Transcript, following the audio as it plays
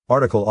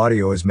Article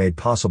audio is made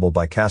possible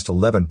by Cast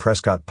 11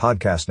 Prescott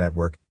Podcast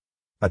Network,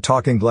 a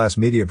Talking Glass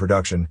media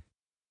production.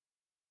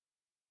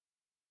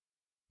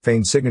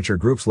 Fain Signature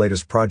Group's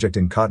latest project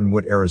in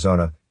Cottonwood,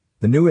 Arizona,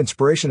 the new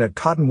Inspiration at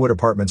Cottonwood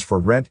Apartments for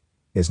rent,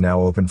 is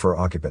now open for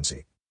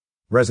occupancy.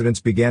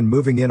 Residents began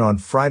moving in on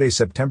Friday,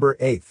 September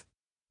 8th.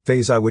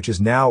 Phase I, which is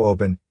now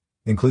open,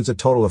 includes a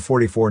total of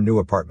 44 new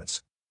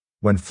apartments.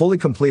 When fully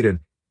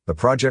completed, the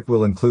project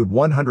will include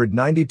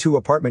 192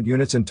 apartment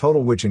units in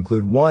total, which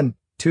include 1,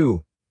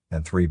 2,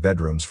 and 3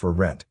 bedrooms for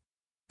rent.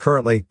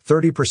 Currently,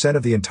 30%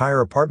 of the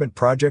entire apartment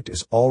project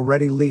is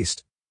already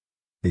leased.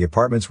 The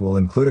apartments will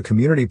include a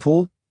community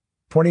pool,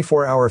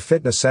 24-hour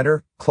fitness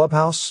center,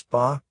 clubhouse,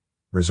 spa,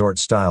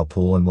 resort-style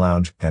pool and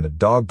lounge, and a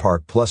dog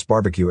park plus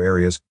barbecue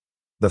areas.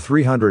 The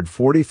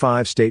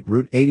 345 State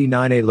Route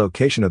 89A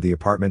location of the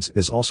apartments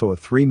is also a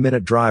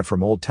 3-minute drive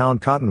from Old Town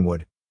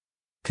Cottonwood.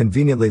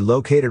 Conveniently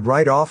located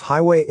right off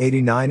Highway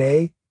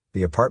 89A,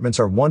 the apartments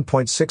are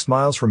 1.6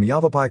 miles from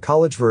Yavapai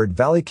College Verde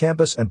Valley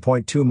campus and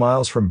 0.2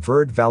 miles from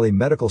Verde Valley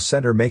Medical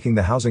Center, making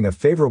the housing a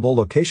favorable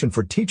location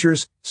for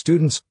teachers,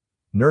 students,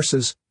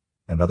 nurses,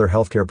 and other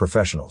healthcare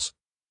professionals.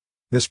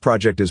 This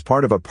project is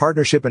part of a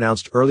partnership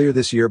announced earlier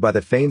this year by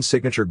the Fain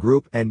Signature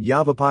Group and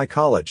Yavapai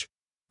College.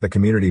 The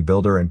community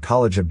builder and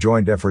college have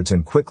joined efforts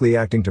in quickly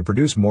acting to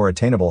produce more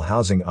attainable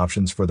housing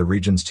options for the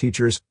region's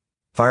teachers,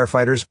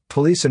 firefighters,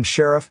 police and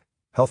sheriff,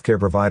 healthcare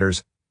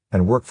providers,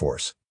 and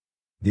workforce.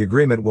 The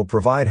agreement will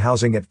provide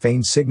housing at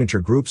Fain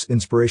Signature Group's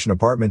Inspiration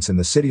Apartments in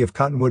the city of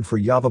Cottonwood for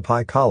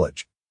Yavapai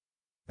College.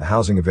 The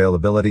housing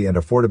availability and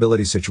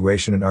affordability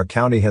situation in our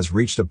county has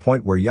reached a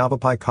point where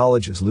Yavapai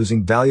College is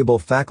losing valuable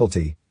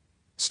faculty,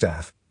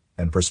 staff,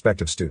 and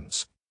prospective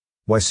students.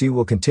 YC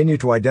will continue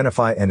to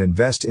identify and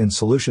invest in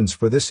solutions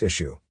for this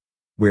issue.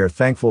 We are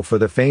thankful for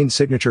the Fain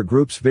Signature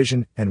Group's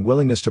vision and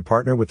willingness to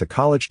partner with the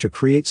college to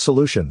create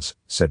solutions,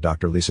 said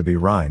Dr. Lisa B.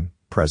 Ryan,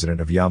 president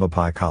of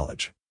Yavapai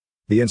College.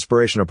 The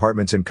Inspiration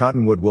Apartments in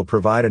Cottonwood will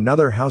provide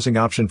another housing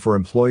option for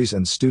employees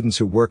and students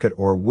who work at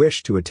or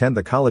wish to attend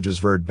the college's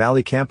Verde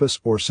Valley campus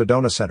or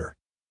Sedona Center.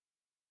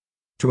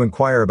 To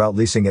inquire about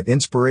leasing at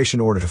Inspiration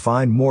or to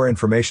find more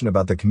information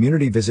about the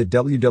community, visit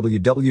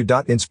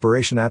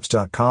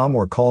www.inspirationapps.com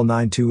or call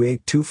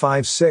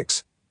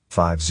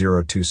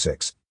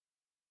 928-256-5026.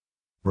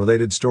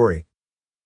 Related story.